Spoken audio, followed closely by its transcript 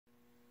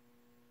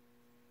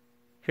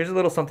Here's a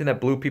little something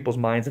that blew people's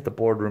minds at the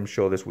boardroom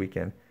show this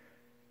weekend.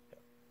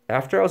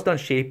 After I was done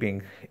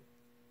shaping,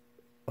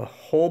 a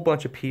whole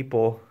bunch of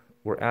people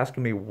were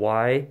asking me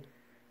why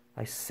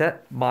I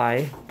set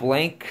my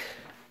blank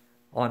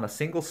on a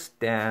single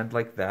stand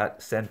like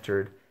that,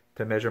 centered,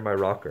 to measure my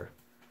rocker.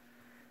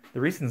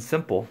 The reason's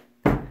simple.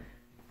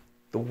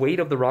 The weight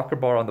of the rocker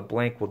bar on the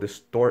blank will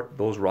distort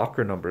those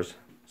rocker numbers.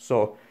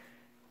 So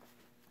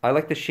I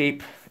like to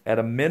shape at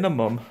a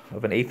minimum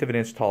of an eighth of an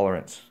inch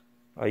tolerance.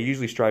 I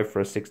usually strive for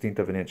a 16th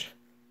of an inch.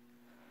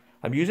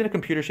 I'm using a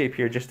computer shape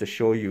here just to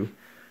show you,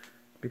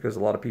 because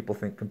a lot of people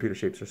think computer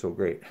shapes are so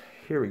great.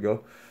 Here we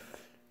go.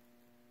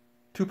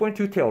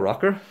 2.2 tail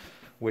rocker,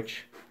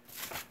 which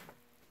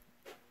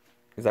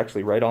is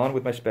actually right on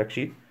with my spec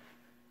sheet.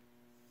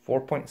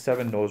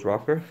 4.7 nose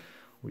rocker.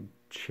 We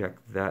check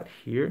that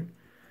here.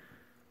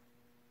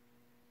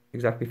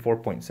 Exactly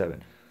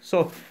 4.7.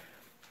 So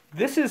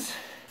this is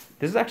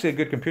actually a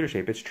good computer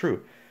shape. It's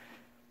true.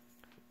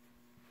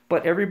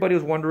 But everybody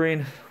was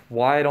wondering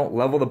why I don't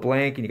level the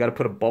blank and you got to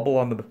put a bubble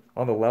on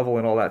the level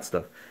and all that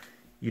stuff.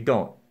 You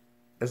don't.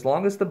 As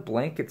long as the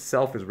blank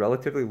itself is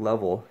relatively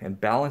level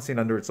and balancing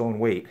under its own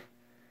weight,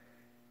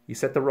 you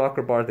set the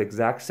rocker bar at the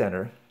exact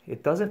center.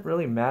 It doesn't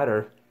really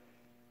matter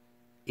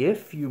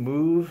if you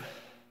move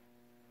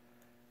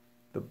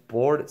the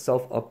board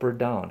itself up or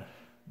down.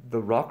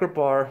 The rocker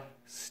bar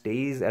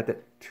stays at the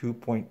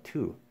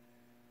 2.2.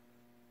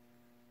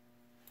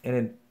 And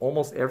in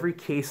almost every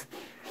case,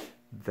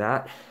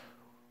 that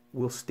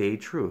will stay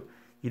true.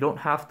 You don't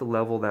have to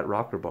level that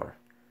rocker bar.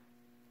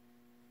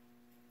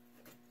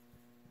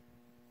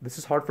 This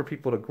is hard for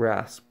people to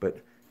grasp, but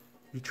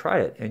you try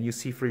it and you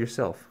see for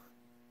yourself.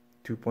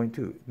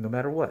 2.2, no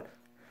matter what.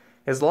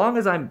 As long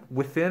as I'm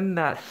within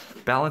that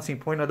balancing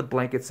point of the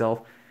blank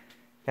itself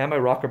and my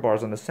rocker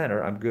bars on the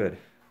center, I'm good.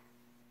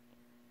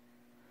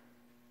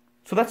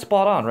 So that's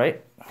spot on,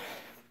 right?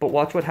 But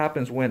watch what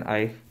happens when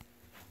I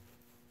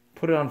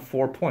put it on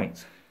 4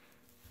 points.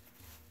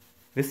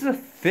 This is a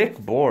thick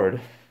board,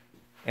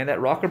 and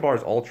that rocker bar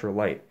is ultra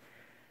light.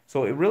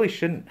 So it really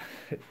shouldn't,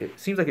 it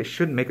seems like it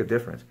shouldn't make a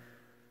difference.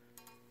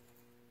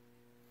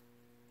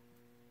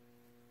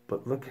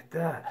 But look at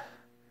that.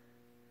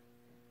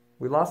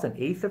 We lost an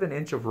eighth of an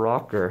inch of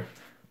rocker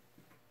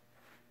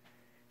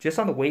just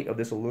on the weight of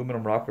this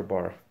aluminum rocker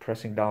bar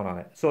pressing down on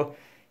it. So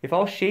if I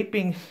was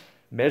shaping,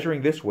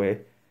 measuring this way,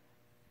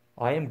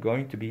 I am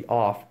going to be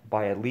off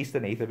by at least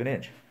an eighth of an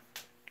inch.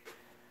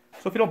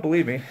 So if you don't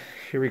believe me,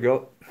 here we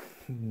go.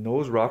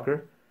 Nose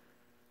rocker.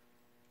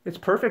 It's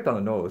perfect on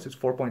the nose. It's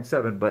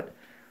 4.7, but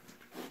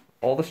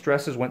all the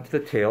stresses went to the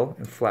tail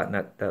and flattened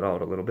that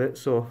out a little bit.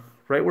 So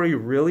right where you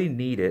really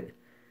need it,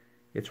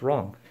 it's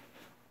wrong.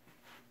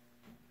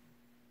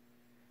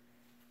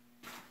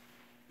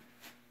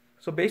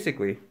 So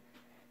basically,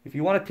 if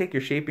you want to take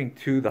your shaping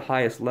to the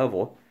highest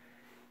level,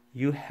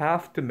 you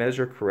have to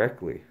measure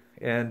correctly.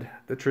 And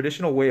the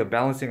traditional way of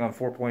balancing on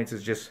 4 points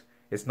is just,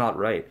 it's not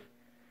right.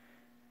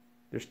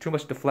 There's too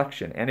much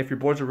deflection. And if your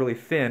boards are really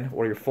thin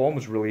or your foam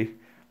is really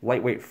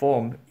lightweight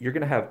foam, you're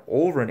going to have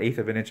over an eighth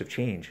of an inch of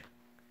change.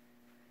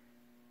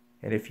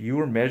 And if you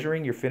are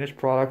measuring your finished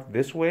product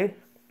this way,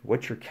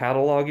 what you're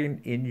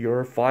cataloging in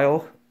your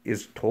file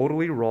is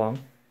totally wrong,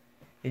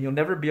 and you'll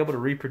never be able to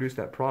reproduce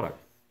that product.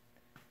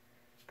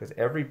 Because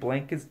every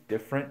blank is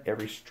different,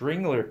 every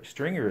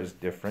stringer is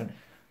different,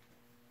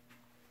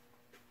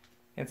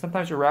 and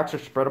sometimes your racks are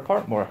spread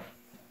apart more,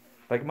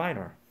 like mine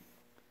are.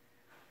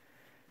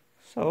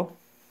 So,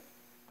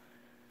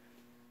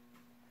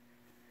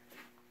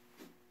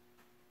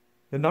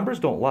 the numbers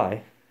don't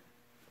lie.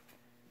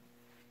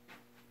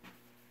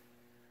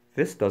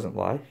 This doesn't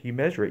lie. You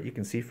measure it, you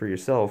can see for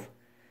yourself.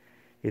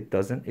 It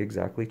doesn't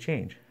exactly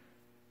change.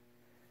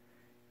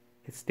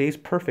 It stays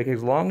perfect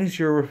as long as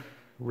you're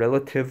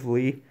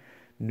relatively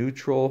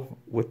neutral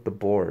with the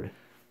board.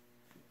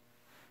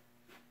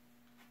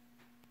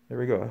 There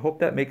we go. I hope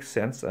that makes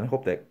sense. I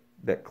hope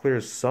that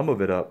clears some of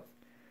it up.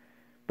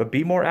 But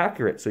be more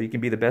accurate so you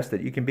can be the best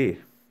that you can be.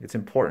 It's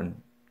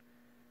important.